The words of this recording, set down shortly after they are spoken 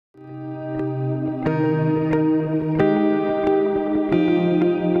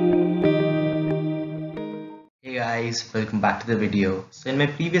guys, welcome back to the video. So in my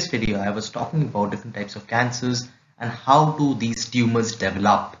previous video I was talking about different types of cancers and how do these tumors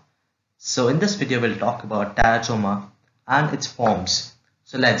develop. So in this video we'll talk about teratoma and its forms.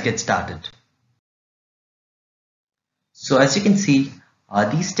 So let's get started. So as you can see,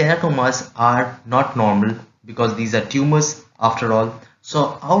 these teratomas are not normal because these are tumors after all.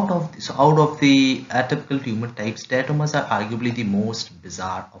 So out of the atypical tumor types, teratomas are arguably the most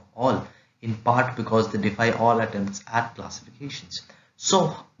bizarre of all, in part because they defy all attempts at classifications.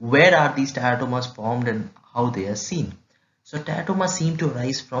 So where are these teratomas formed and how they are seen? So teratomas seem to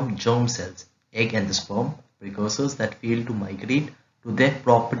arise from germ cells, egg and the sperm, precursors that fail to migrate to their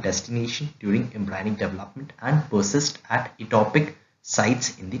proper destination during embryonic development and persist at ectopic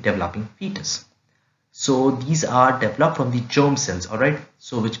sites in the developing fetus. So these are developed from the germ cells, alright,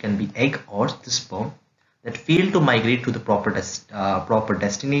 so which can be egg or the sperm that fail to migrate to the proper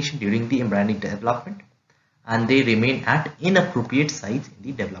destination during the embryonic development, and they remain at inappropriate sites in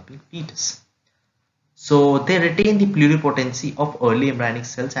the developing fetus. So they retain the pluripotency of early embryonic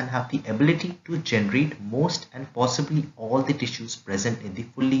cells and have the ability to generate most and possibly all the tissues present in the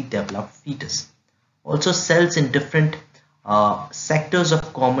fully developed fetus. Also, cells in different sectors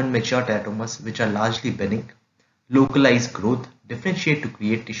of common mature teratomas, which are largely benign, localized growth, differentiate to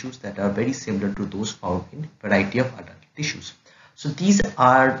create tissues that are very similar to those found in variety of adult tissues. So these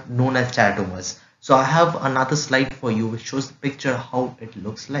are known as teratomas. So I have another slide for you which shows the picture how it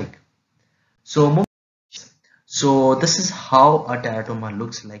looks like. So this is how a teratoma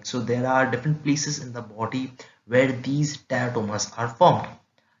looks like. So there are different places in the body where these teratomas are formed.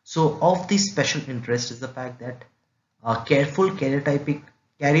 So of the special interest is the fact that careful karyotypic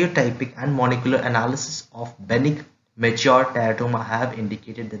and molecular analysis of benign mature teratoma have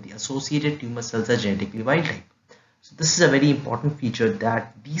indicated that the associated tumor cells are genetically wild type. So this is a very important feature,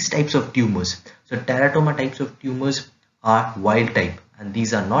 that these types of tumors, so teratoma types of tumors, are wild type and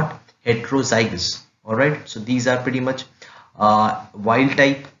these are not heterozygous. Alright, so these are pretty much wild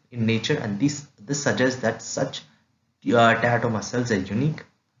type in nature, and this suggests that such teratoma cells are unique,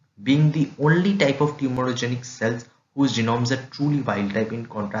 being the only type of tumorigenic cells whose genomes are truly wild type, in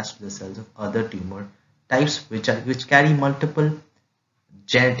contrast to the cells of other tumor types which carry multiple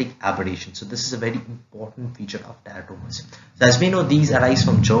genetic aberrations. So this is a very important feature of teratomas. So as we know, these arise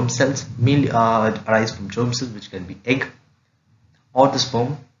from germ cells, mainly arise from germ cells which can be egg or the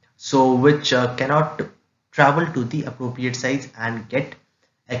sperm, so which cannot travel to the appropriate sites and get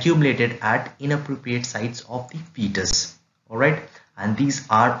accumulated at inappropriate sites of the fetus. Alright, and these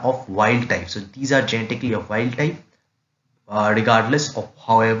are of wild type. So these are genetically of wild type, regardless of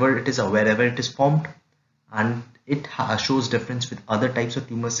however it is or wherever it is formed, and it shows difference with other types of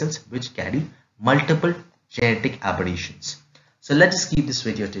tumor cells which carry multiple genetic aberrations. So let's just keep this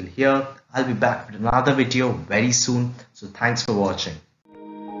video till here. I'll be back with another video very soon. So thanks for watching.